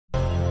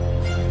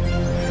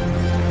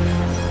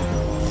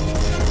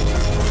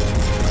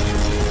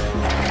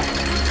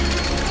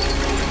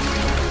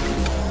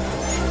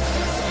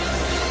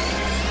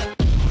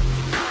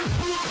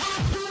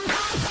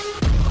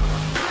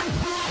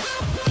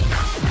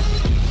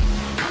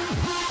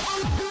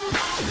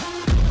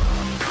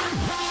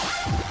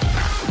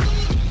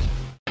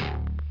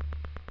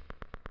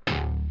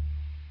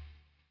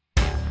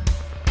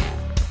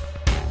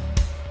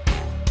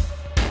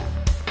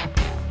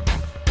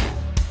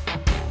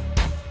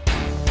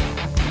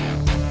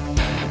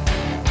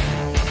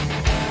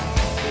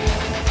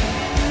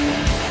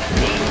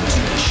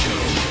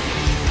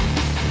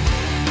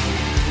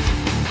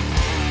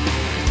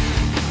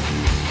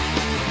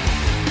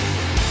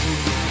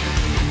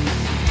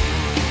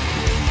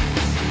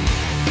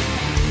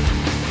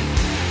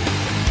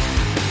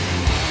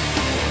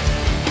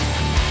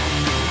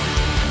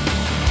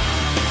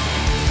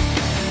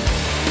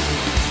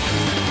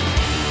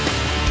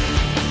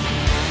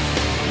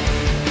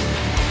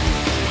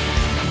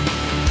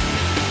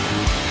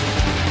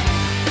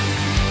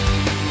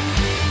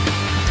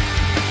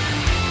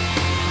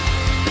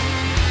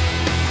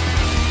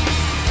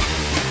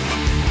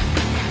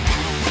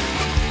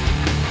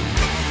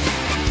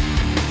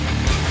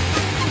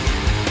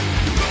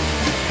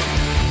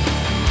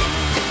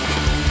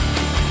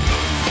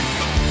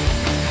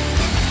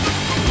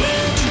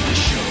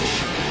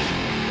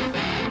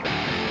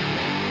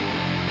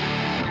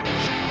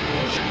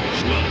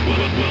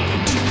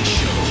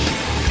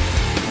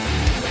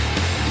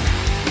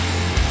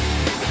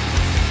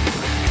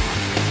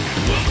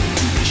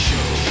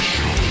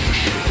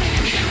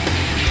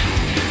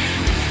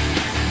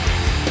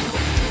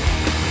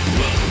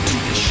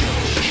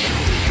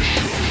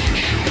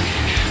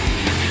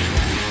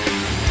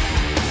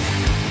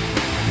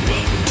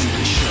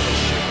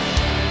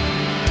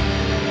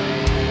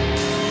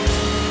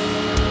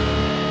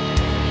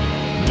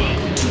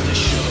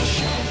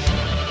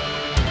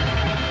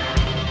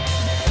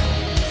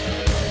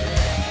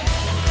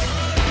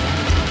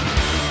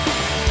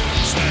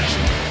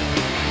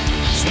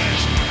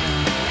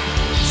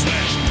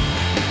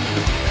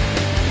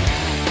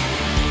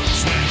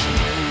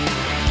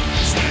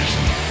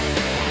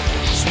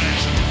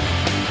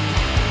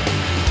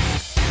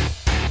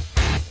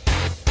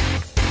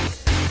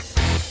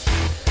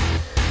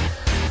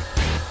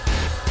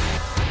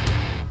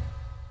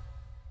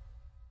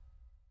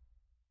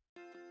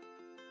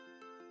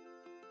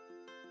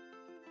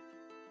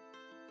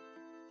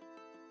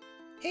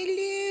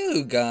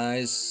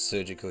guys,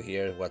 Surgical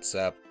here, what's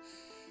up?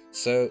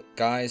 So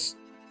guys,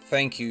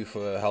 thank you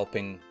for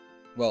helping,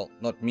 well,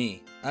 not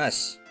me,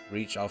 us,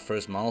 reach our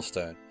first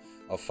milestone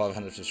of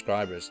 500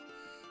 subscribers.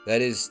 That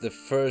is the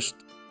first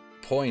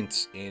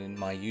point in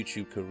my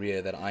YouTube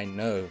career that I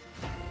know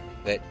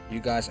that you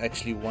guys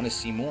actually want to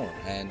see more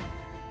and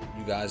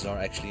you guys are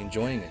actually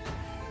enjoying it.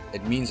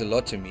 It means a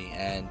lot to me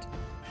and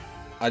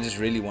I just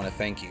really want to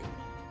thank you.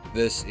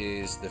 This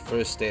is the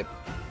first step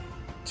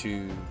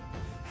to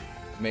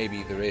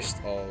maybe the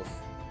rest of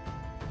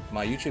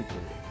my YouTube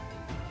career.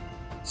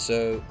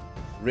 So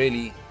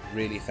really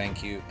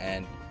thank you,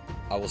 and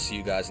I will see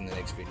you guys in the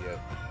next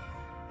video.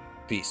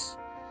 Peace.